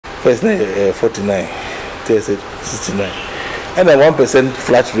First 49, 69, and a 1%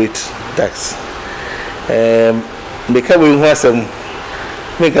 flat rate tax. Make we some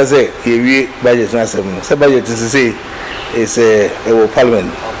make us say we budget na some. So budget is say is a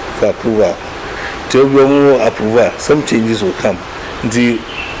parliament for approval. To be more approval, some changes will come. The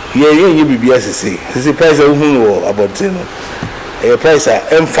you be BSC. This is price of who about a price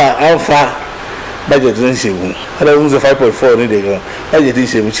alpha budget in shame. And I was a 5.4 in the budget in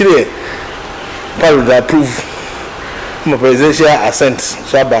shame. Chile parliament approve my presidential assent.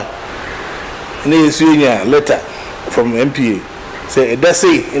 Swaba. Need a letter from MPA. Say that's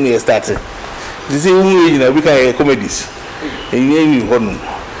say in the starting. This is we can comedies. In one.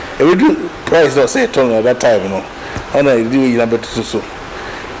 We do price not say ton at that time, you know. And I do in a better so.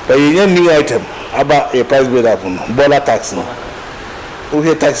 But you new item about a price build up on dollar tax. We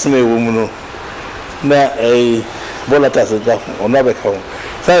hear tax me woman. Now a dollar tax or never count.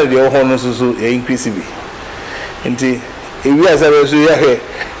 Some of the owners also increase it. Indeed, if we are here,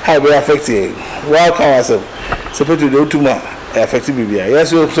 how we affect it. Well, can ourselves separate to the two man affected me.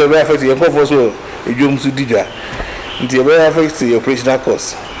 Yes, you also affect your also a jump to Dija. Until we affect the operational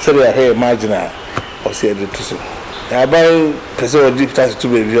costs. So they are here marginal or say the two. I buy person deep tax to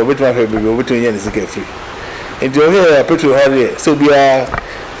be your bit my baby, over to yen is free. And you hear petrol hardly, so be a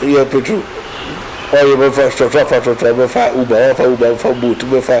petrol. Or you go for Uber, for boot,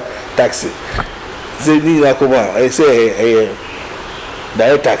 for taxi. They need a command. I say a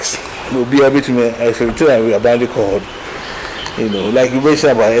direct tax will be a bit me. I feel we are bound to call. You know, like you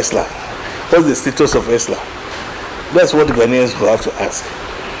mentioned about Esla. What's the status of Esla? That's what the Ghanaians will have to ask.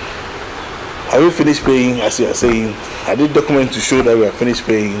 Have we finished paying, as you are saying? I did document to show that we are finished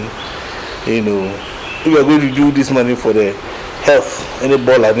paying. You know, if we are going to do this money for the health, any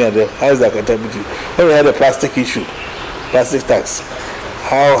ball and the how is that accountability? When we had the plastic issue, plastic tax,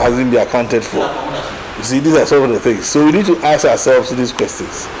 how has it been accounted for? You see, these are some of the things. So we need to ask ourselves these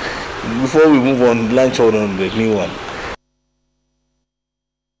questions before we move on, launch on the new one.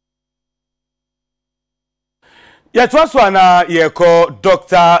 Yet was one ye call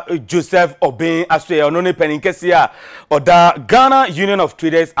Dr. Joseph Obin Aswe onone peninkesia or da Ghana Union of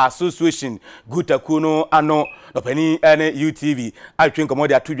Traders Association Gutakuno ano no penny ene UTV I train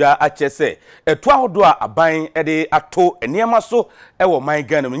commodity atuja achese e twa hodo a aban e de ato eniema so e wo man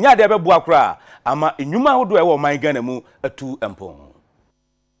Ghana mu nya de bebu akra ama enwuma hodo e wo man Ghana mu atu empon.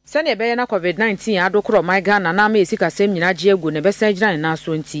 Sane be na COVID-19 adokoro my Ghana na ma esika sem nyina gye egu ne besa gyina ne na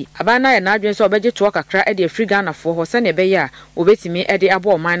so nti abana ye na adwen so obegye to kakra e de free Ghana fo ho sane be ya obetimi e de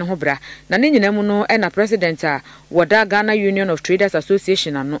abo man no ho bra na ne nyina mu no e na president a woda Ghana Union of Traders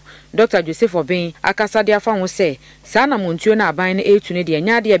Association ano Dr. Joseph Obin akasa de afa ho se sa na montuo na aban ne etu ne de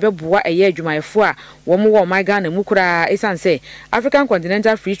nya de ebeboa eye adwumayefo a wo mo wo my Ghana mu kura esan se African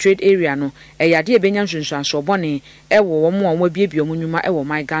Continental Free Trade Area no e yade ebenya nhwehwanso bone e wo mo wo biebie mu nyuma e wo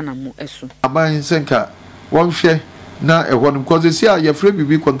my Ghana mu esu aban senka won hwe na e ho because they say your free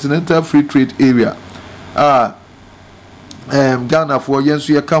BB Continental Free Trade Area Ghana for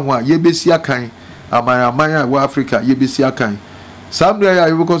yensu ye ka ho a ye besi akan amanya wa Africa ye besi akan somewhere ya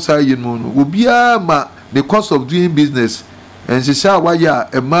you go say yin mu obia ma the cost of doing business and she say wa ya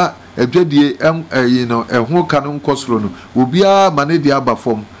e ma adwadie you know e ho ka no nkosoro no obia ma ne dia aba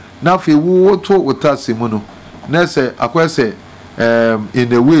form na fe wo to wotase mu no na say akwese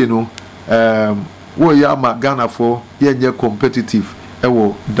in a way no wo ya ma Ghana for yenye competitive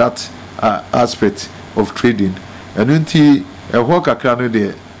ewo that aspect of trading and unti e ho kakra no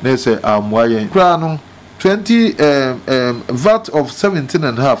de na say amwaye kra no 20 VAT of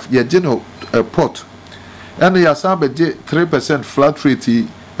 17.5 ye geno port and ya sabe 3% flat rate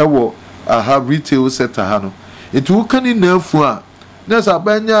ewo have retail sector ha no it wo kan na afu a na sa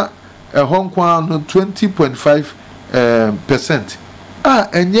banya Hong Kong no 20.5%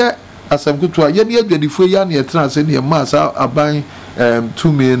 enye asamkutu ye ne adwadifo ya ne etra se ne ma sa aban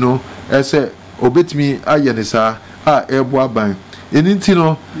tumi no ese obetimi aye ne sa ebo aban eninti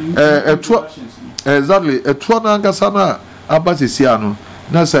no eto exactly eto na ngasa na abasisi ano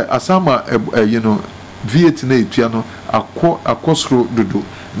na se asama you know VAT na etua no akosro dodo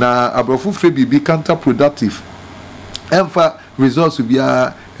na abrofufre bibi counterproductive emfa results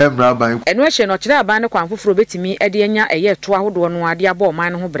bia emra ban eno ehye no kire aban ne kwanfoforo betimi ede anya eye to ahodo no ade aba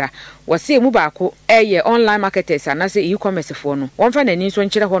man no ho bra wase emu baako eye online marketers anase e-commerce fo no wonfa nani so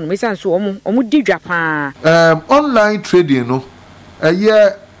nkire ho no mesan so omu di dwa pa online trading no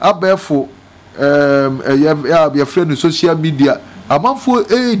eye abefo eye friend social media amanfo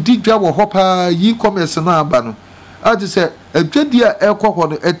di dwa wo ho pa e-commerce na aba no ati se adwadia ekokọ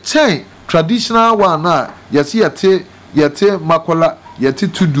no e chain traditional one na yesi yete makola yɛte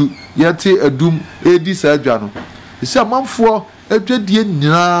tudu yɛte adum edi saa adwa no isi amanfoɔ adwadie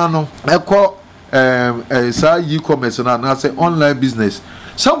nyinaa no ɛkɔ saa e-commerce na say online business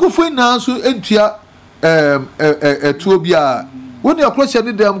sankofo nyinaa so entua etuo bi a woni akrɔhyɛ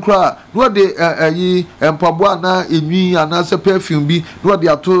ne dem kra no de ayi empaboa na enwi anase perfume bi no de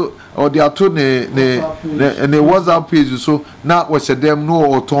ato ne WhatsApp page so na wɔhyɛ dem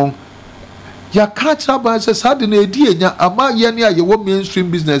no ɔtɔn ya kacha ba se sade na edi enya ama ye ne aye wo mainstream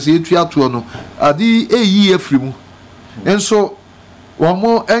business etu ato no ade eyi afrimu enso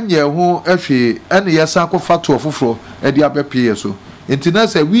wɔn enye ho ehwe ene yesa akɔfa to ofoforo e de abepie so enti na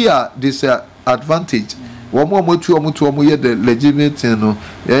say we are disadvantage wɔn ye the legitimate no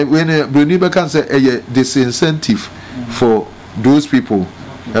when broni be can say disincentive for those people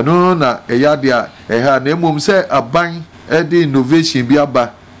eno na eya dia ha na emom say aban de innovation bi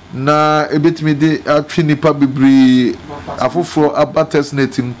aba na ebetimi de atwe nipa bebre afoforo abates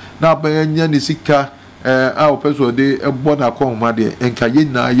netim na abanya ne sika a opeso de ebo na akoma de enka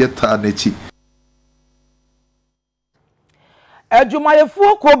yina yeta nachi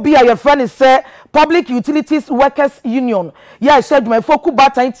adwumayefo ko bi a yefra ne se Public Utilities Workers Union ya adwumayefo ku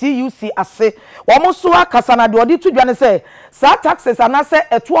batan TUC ase wo so akasa na de odi tudwa ne se sa taxes anase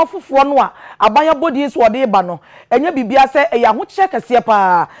eto afoforo no a abanya bodi so ode ba no enya bibia se eya ho che kase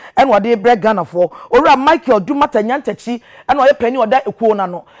pa ena ode bre Ghanafo owura Michael Dumata nyantachi ena oye pani oda ekuo na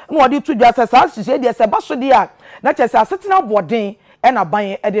no ena ode tudwa se sa hihye de se baso de a na che se asetena boden ena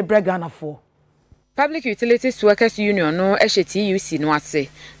ban ede bre Ghanafo. Public Utilities Workers Union no TUC no ase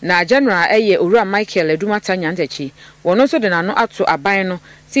na general eye owura Michael Edumata nyantachi wono so de na no ato aban no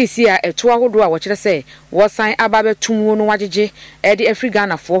sisi a eto ahodo a wo kire se wo san aba betumu no wagege ede Afri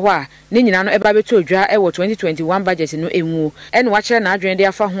Ghanafo ho a ne nyina no eba beto odwa e wo 2021 budget no enwu ene wa kire na adwen de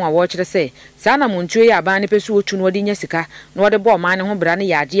afa ho a wo kire se saa na montuo ya aban ne pesu otu no de nya sika no de bo man ne ho bra ne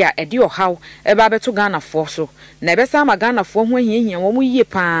yaade a ede ohaw eba beto Ghanafo so na ebesa ma Ghanafo ho ahihia wo mu yie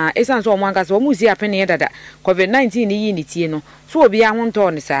pa esan so wo angasa wo mu zi apene dada COVID-19 ni yi ni tie no so obi a ho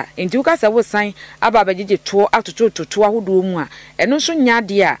nto ne sa enti wo kasa wo san aba bagege to atoto ahodo mu a eno so nya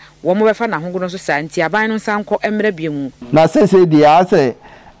de a wo mo befa na hogono so sa nti aban no sanko emra biemu na sese de a se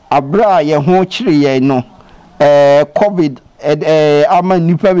abra ye ho kire ye no covid ama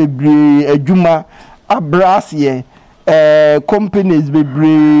nipa bebre adwuma abras ye companies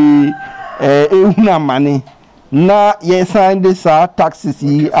bebre ehuna mane na ye sign this taxes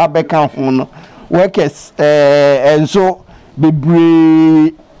yi abeka ho no workers enso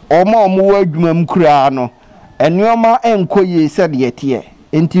bebre omo adwuma mkura no enyoma enkoye se de yete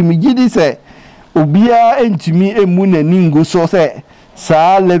enti migidi se obia entimi emu na ningo so se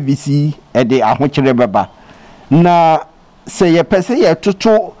sa levisi ede ahokyere beba na se ye pese ye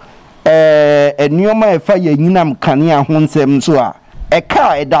toto enyoma efa ye nyinam kane ahonsem so a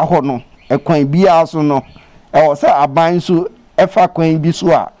eka eda ho no ekwan bia so no e se aban so efa kwan bi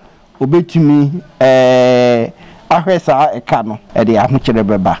so a obetumi ahwesa eka no ede ahokyere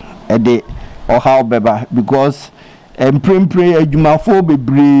beba ede how beba because emprempre adwumafo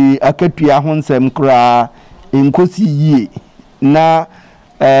bebre akatua honsem kra enkosi yie na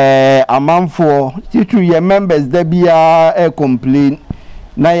amanfo titu ye members da bia complain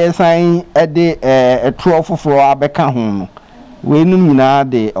na ye san ede etro foforo abeka ho no we num nyina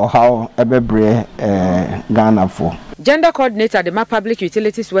de how ebebre Ghanafo. Gender coordinator the Public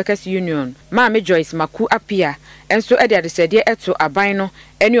Utilities Workers Union Maame Joyce Maku Apia enso ede adesede eto aban no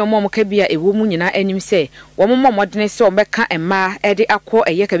ene omom ka bia ewo mu nyina anim se wo momom modene se omeka emma ede akọ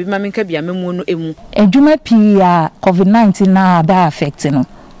eye ka bi mamenka bia memu no emu adwuma pii a COVID-19 na da affect no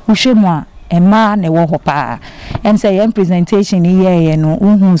uhwemu a emma ne wo hopa em say em presentation here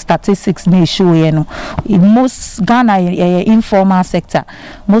no statistics na show here no most Ghana informal sector,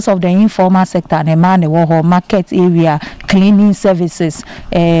 most of the informal sector na emma ne wo market area, cleaning services,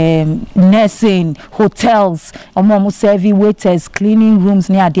 nursing, hotels, omo serving waiters, cleaning rooms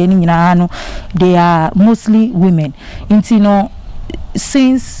near ade ni nyina no they are mostly women. Into no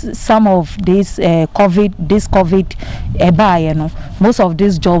since some of this COVID most of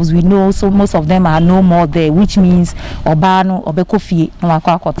these jobs we know, so most of them are no more there, which means obano obekofie no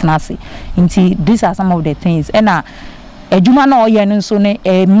akwakotenase. These are some of the things and ejuma na oye no so ne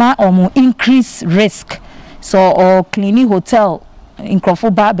ma omo increase risk, so or cleaning hotel in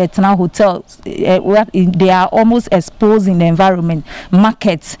Krofoba Betna hotels they are almost exposed in the environment,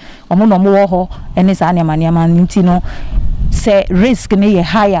 markets omo no mo ho ene sa ne maniama ntino say risk ne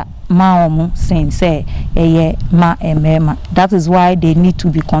higher ma omo say ma emema. That is why they need to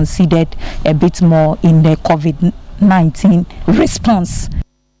be considered a bit more in the COVID-19 response.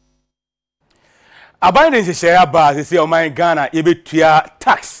 aban de nhyehyɛ aba sɛ ɔman Ghana yɛbɛtua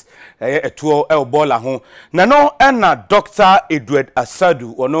tax etuo bola ho na no na Dr. Edward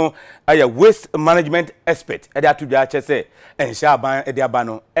Asadu ono aya waste management expert e dey atudwa che se enhye aban e dey aba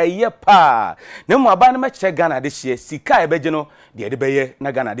no eye pa na mu aban no ma che Ghana de hye sika e beje no de de beye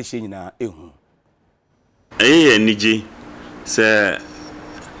na Ghana de hye nyina ehu eye niji say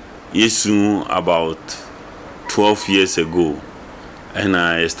yesu about 12 years ago and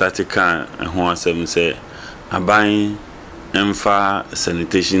I started kan ho asem say aban emfa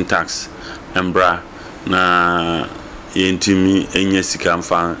sanitation tax embra na yentimi enye sika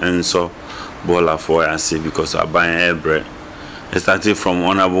mfa enso bola for ase because aban ebre it started from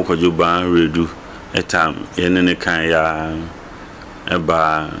honorable Kojoban redu etam yenene kan ya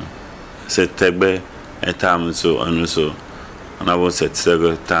eba setebe etam so anu so honorable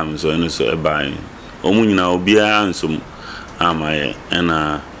setebe tam so anu so eba omunyina obia nso amaye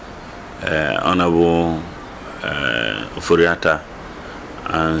na honorable Ofori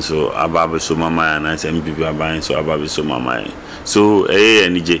and so ababe so mama and MPP aban so ababe so mama so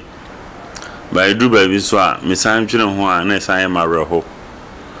NJ by do baby so me san twene ho a na san mare ho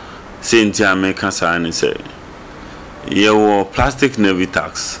senti American san say yewo plastic navy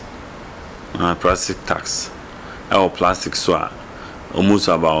tax plastic tax our plastic so almost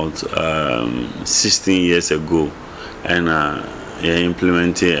about 16 years ago and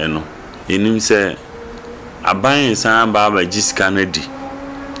implemented and enim say aban san baba ji scanadi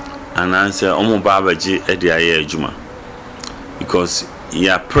and answer omo baba ji e dey aye adwuma because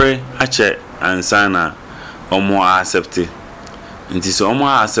ya pray ache ansana omo accept nti so omo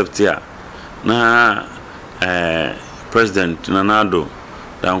accept ya na president Nanado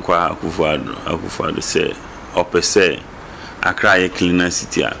dankwa akufado say opese Accra ye cleaner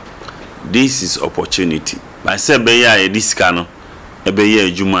city. This is opportunity by say be ya e diska no ebe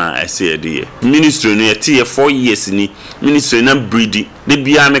ye adwuma ese de ministry no ye 4 years ni ministry na breedi de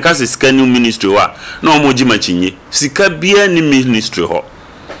bia me ka se sika new ministry wa na omoji machinye sika bia ni ministry ho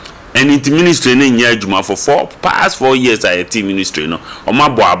and it ministry na nya adwuma for past 4 years I team ministry no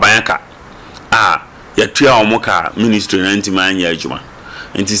omabo aban ka ya tua omoka ministry na ntima anya adwuma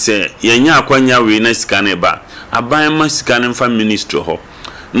nti se ye nya akwanya we na sika na ba aban ma sika na mfa ministry ho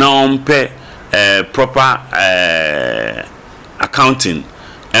na ompe proper accounting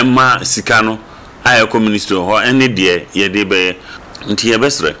emma sikano aye ko ministry ho ene de ye de be nti ye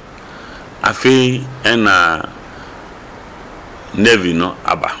besre afi ena navy no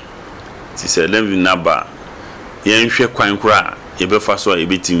aba ti se navy na aba ye nhwe kwan kura ye be fa so ye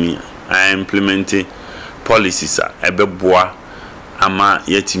betimi implement policies a ebe boa ama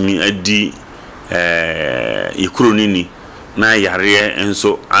yetimi adi ikronini na yare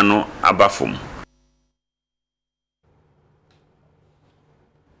enso ano abafom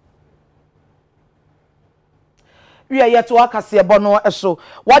we are yet to akase bono eso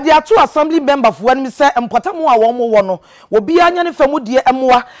wade ato assembly member fo wan mi se empotamo a won mo wono obi anya ne famu de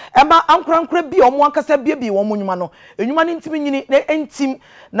emoa ema ankrankra bi omo ankasa bi won mo nyuma no enwuma ne ntimi nyini na entim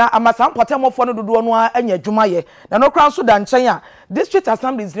na amasa empotamo fo no dodo no anya adwuma ye na no kran so da nchen a district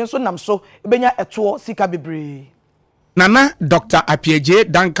assemblies ne so nam so ebenya eto sika bebre Nana Dr. Agyei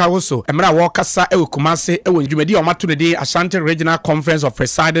Dankawoso emra wo kasa e Kumase e wonjumedi o mato de Ashanti Regional Conference of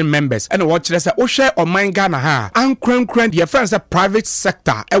Presiding Members and wo kire se wo hwe oman Ghana ha ankrankran de friends private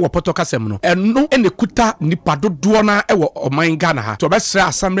sector e wo poto kasem no eno ene kuta nipa dodo na e wo oman Ghana ha to be sra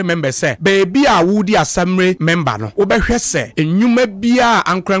assembly members se beebi a wudi assembly member no wo be hwe se enwuma bia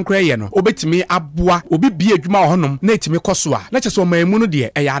ankrankran ye no obetimi aboa obi bia adwuma honom na etimi koso a na kyese oman mu no de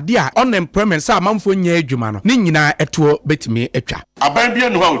e yade a unemployment sa amamfo nya adwuma no ne nyina betimi etwa aban bia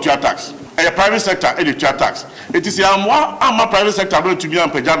no ha otua tax private sector e dey tua tax it is ama private sector don to be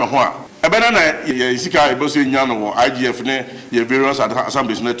ampaja no ho a ebe na ye sika e boso nya no wo IGF ne ye various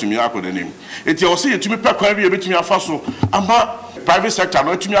assemblies na tumi akodanim it you say tumi pekwan bi e betumi afaso ama private sector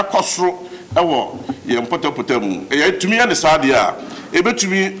no tumi akosoro e wo ye mpotapotamu ye tumi ya ne sade a e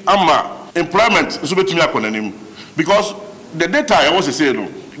betumi ama employment so betumi akodanim because the data I was say no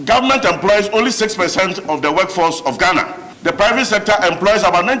government employs only 6% of the workforce of Ghana. The private sector employs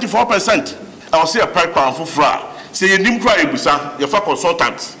about 94%. I will say a per crown for fra. Say you nim cry busa, you for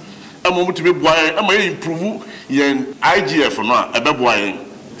consultants. I'm going to be boy, I'm going to improve yen IGF no ebe boy.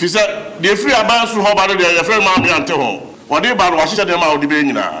 Fi say the free abans to how bad they are friend man ante ho. What they bad wash them out the be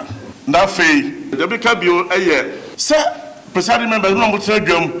nyina. Na fe, the be ka bio say presiding members no mo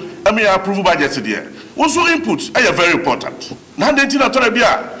tredwam, am approve budget there. Also inputs are very important. Now they tell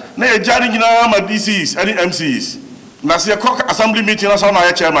Torabia, na jari nyina ma DCs and MCs. Na se cock assembly meeting na so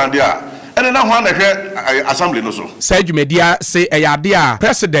na chairman there. ene na ho na hwe assembly no so say dwumedia say eyade a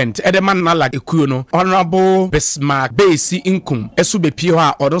president edeman na like ekuo no honorable Bismarck Besi Inkum esu bepie ho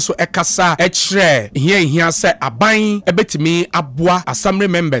a odo so ekasa ekire hia say aban ebetimi aboa assembly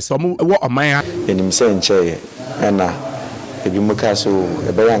members omo wo oman ha enim say nche na ebi muka so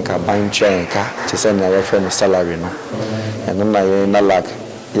ebeyanka ban twenka te say na ye friend salary no eno na ye na like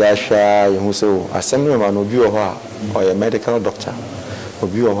ya sha ye hu so assembly man obi wo ho a or medical doctor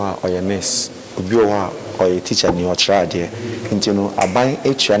obi wo ho a or nurse obi wo ho a or teacher ni o trade nti no aban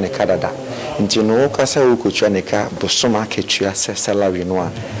etua ne kadada nti no kasa wo ko tua ne ka bosoma ketua se salary no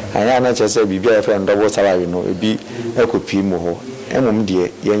a anya na chese bibia e friend double salary no ebi ekopi mu ho emom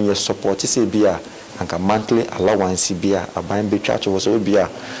de yenye support se bia anka monthly allowance bia aban betwa cho so bia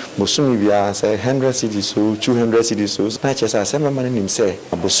bosumi bia say 100 cedis so 200 cedis so na chese asema man nim say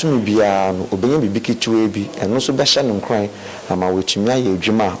bosumi bia no obenya bibiki tuwe bi eno so be hye no nkran ama wetumi aye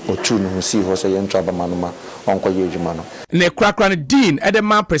adwuma otu no si ho say yentwa bamanoma onko ye adwuma no ne krakra dean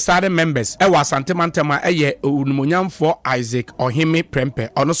edema presiding members e wa santemantema eye onumonyamfo Isaac Ohime Prempe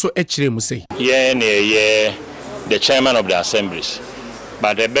ono so ekire mu say ye the chairman of the assemblies.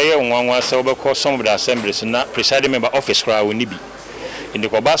 But the Bayer one so because some of the assemblies not presiding member office crowd will be. In the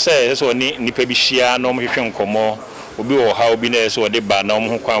Kobasa, so ni pebishia, no mission como, Ubi or how be there so the bar no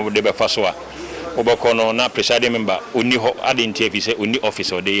who come with the Bafaswa. Obacono, not presiding member, Uni adding TV say Uni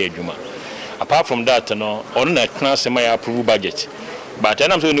office or the year Juma. Apart from that, no, on that class semi approved budget. But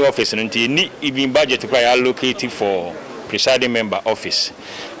then I'm so new office and even budget to cry allocated for presiding member office.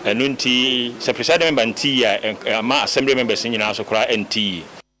 And unti se presiding member nti ma assembly members nyina so kra NT.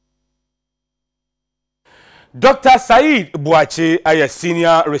 Dr. Said Buachi a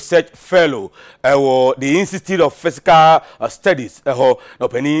senior research fellow at the Institute of Physical Studies no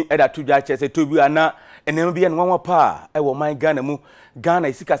pani eda tudwa che se tobi ana enem bia nwa pa man Ghana mu Ghana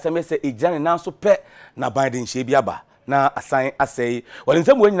isika seme se ejane na so pe na binding she bia ba na assign asay wale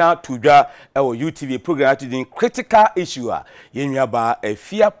nsem nyina tudwa UTV program atudin critical issue a yenwa ba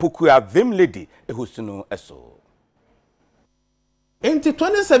efia pokua vim lady ehosuno eso in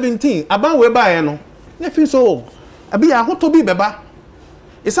 2017 aban we ba no na fi so abi ahoto bi beba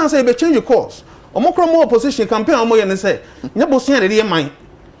isan say be change course omokro mo opposition campaign omo ye ne say nya bosia de ye man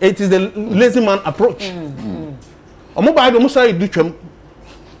it is the lazy man approach omo ba do mo say du twam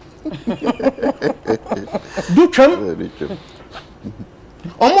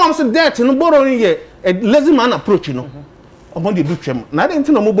omo am say that no borrow ye a lazy man approach no omo de du twam na de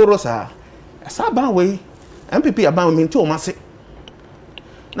nti no mo borrow sa ban we MPP aban me nti o ma se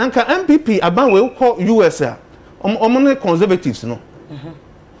nanka MPP aban we call US omo ne conservatives no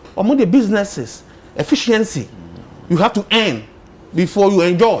omo the businesses efficiency you have to earn before you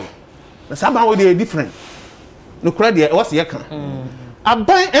enjoy na saban we dey different no credit what's ye kan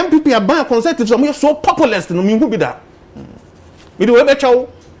aban MPP aban conservatives omo so populist no mi hu bi da mi do we be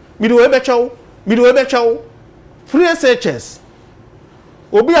chaw free SHS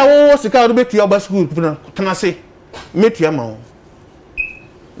obi a wo sika do betua ba school tena se metua ma wo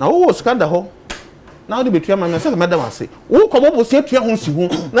na wo sika da ho na wo de betua ma me se me da ma se wo ko bo se tua ho si ho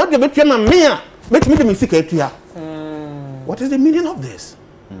na de betua ma me a betimi de me sika etua what is the meaning of this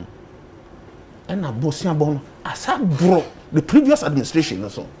and na bosia bon asa bro the previous administration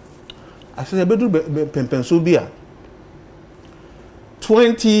so I said bedu pempenso bi a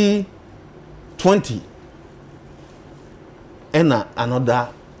 2020 and another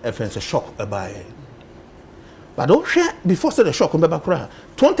offense shock about but don't share before the shock on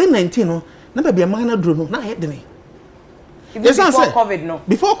 2019 no na be a minor drone no na head me before COVID no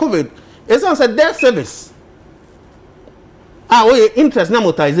before COVID it's on said debt service we interest na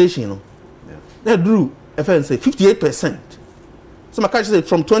amortization no they drew offense 58%. So my catch said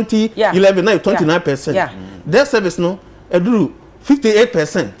from 2011 now 29%. Debt service no drew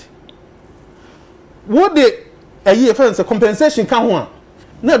 58%. What the a year offense compensation can one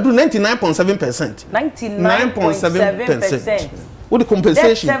now do 99.7%. 99.7%. What the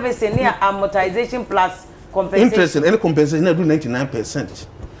compensation? Debt service near amortization plus compensation. Interest and any compensation now do 99%.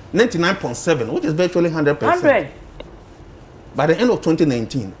 99.7, which is virtually 100%. 100. By the end of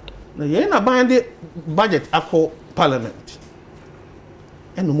 2019, now you ain't buying the budget across Parliament.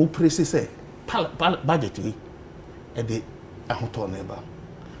 And no more press say budget we at the neighbor.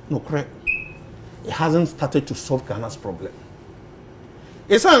 No correct. It hasn't started to solve Ghana's problem.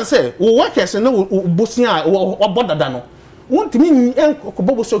 It's say we workers no bosia or border dano. Want me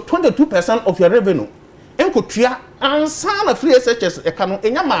so 22% of your revenue. Enko tria ansa na free SHS e kanu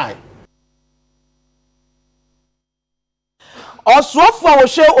enya mai. Osofo a wo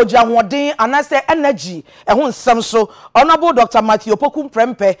hye ogiahoden anase energy ehun nsem so Honorable Dr. Matthew Opoku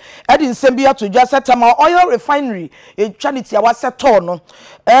Prempe edi nsem bi atodwa setama oil refinery etwaniti a waseto no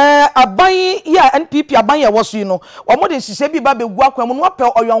aban ya NPP aban ya woso yi no omo de hihye bi ba begu akwan mu no pe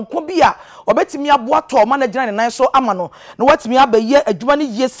oyonko bi a obetimi aboa to ma na gina ne nan so ama no na watimi abaye adwuma ne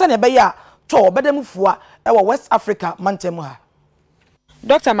ye sene be ya to obedamfua ewo West Africa mantemu ha.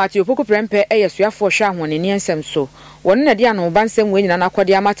 Dr. Matthew Opoku Prempe eyesuafo hwa ahoneni ensem so wonu na dia no bansem we nyina na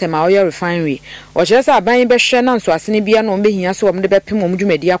akode amatema oil refinery o kire sa aban be hwe na nso asene bia no mbehia so omde bepem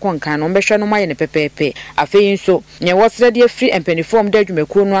omdwumadi akonkan no mbehwe no maye ne pepepe afei nso nye wosre de free empeniform de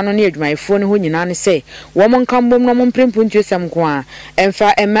adwumakuo no ano ne adwumayefo ne ho nyina ne se wo mo nkambom no mo mprempu ntuesem ko a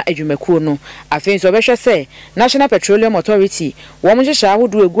emfa emma adwumakuo no afei nso behwe se National Petroleum Authority wo mo hyehya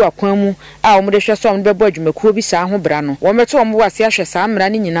ahodo egu akwan mu a omde hwe so omde bebo adwumakuo bi saa ho bra no wo meto ombo wase ahwe saa mra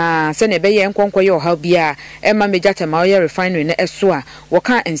ne nyina se ne beye nkonkoye oha bia emma mejata oil refinery na eso a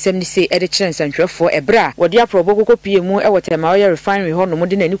woka ensem ni se ede kire nsantwefo ebra wodi aprobo kokopie mu e wotema oil refinery ho no mo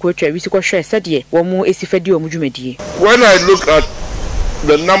de nani ko atwa wisi ko hwe sede wo mu esifadi omdwumadie. When I look at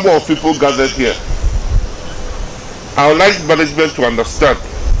the number of people gathered here, I would like management to understand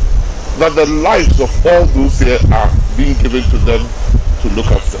that the lives of all those here are being given to them to look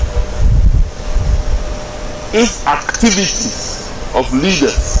after. If activities of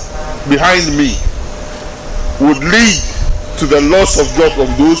leaders behind me would lead to the loss of jobs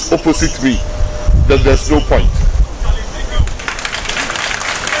of those opposite me, then there's no point.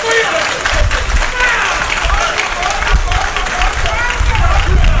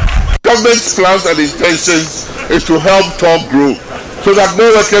 Government's plans and intentions is to help top grow so that more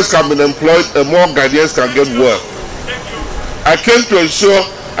workers can be employed and more Ghanaians can get work. I came to ensure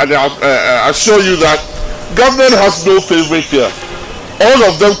and assure you that government has no favorite here. All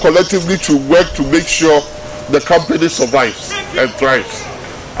of them collectively should work to make sure the company survives and thrives.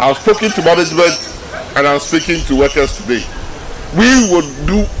 I've spoken to management and I'm speaking to workers today. We would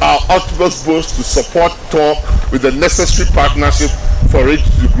do our utmost best to support TOR with the necessary partnership for it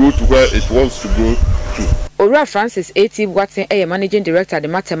to grow to where it wants to grow to. Ora Francis A.T. Watson managing director the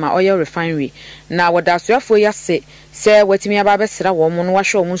Matema Oil Refinery. Na wadasuafo ya se wetimi aba sra wo mo no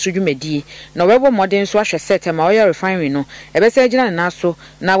wahwe wo nso dwumadi na webo modern so ahwe Setema Oil Refinery no ebese agina na so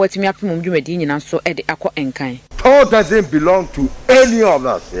na wetimi apem dwumadi nyina so ede akọ enkan. TOR doesn't belong to any of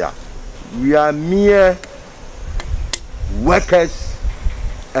us here. We are mere workers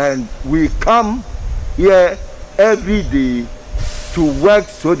and we come here every day to work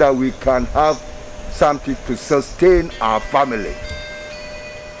so that we can have something to sustain our family.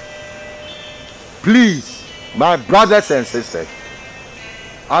 Please, my brothers and sisters,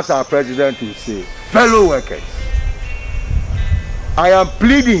 as our president will say, fellow workers, I am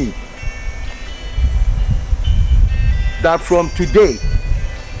pleading that from today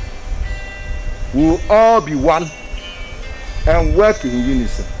we will all be one and work in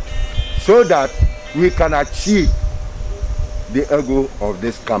unison so that we can achieve the ego of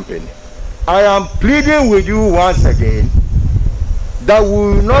this company. I am pleading with you once again that we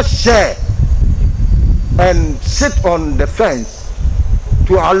will not share and sit on the fence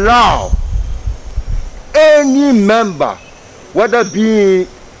to allow any member, whether being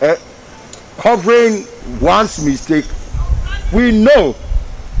covering one's mistake. We know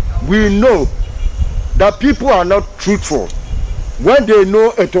that people are not truthful. When they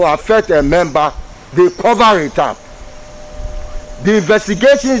know it will affect a member, they cover it up. The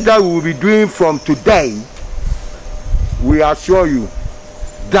investigations that we will be doing from today, we assure you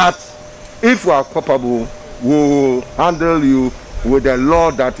that if we are culpable, we will handle you with the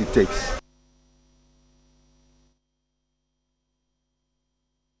law that it takes.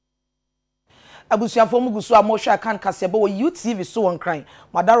 Abusiafo mugusu amosha kan kasebo UTV so won kran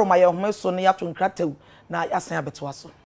madaro maye home so ne yato nkratew na yasan abetwa so.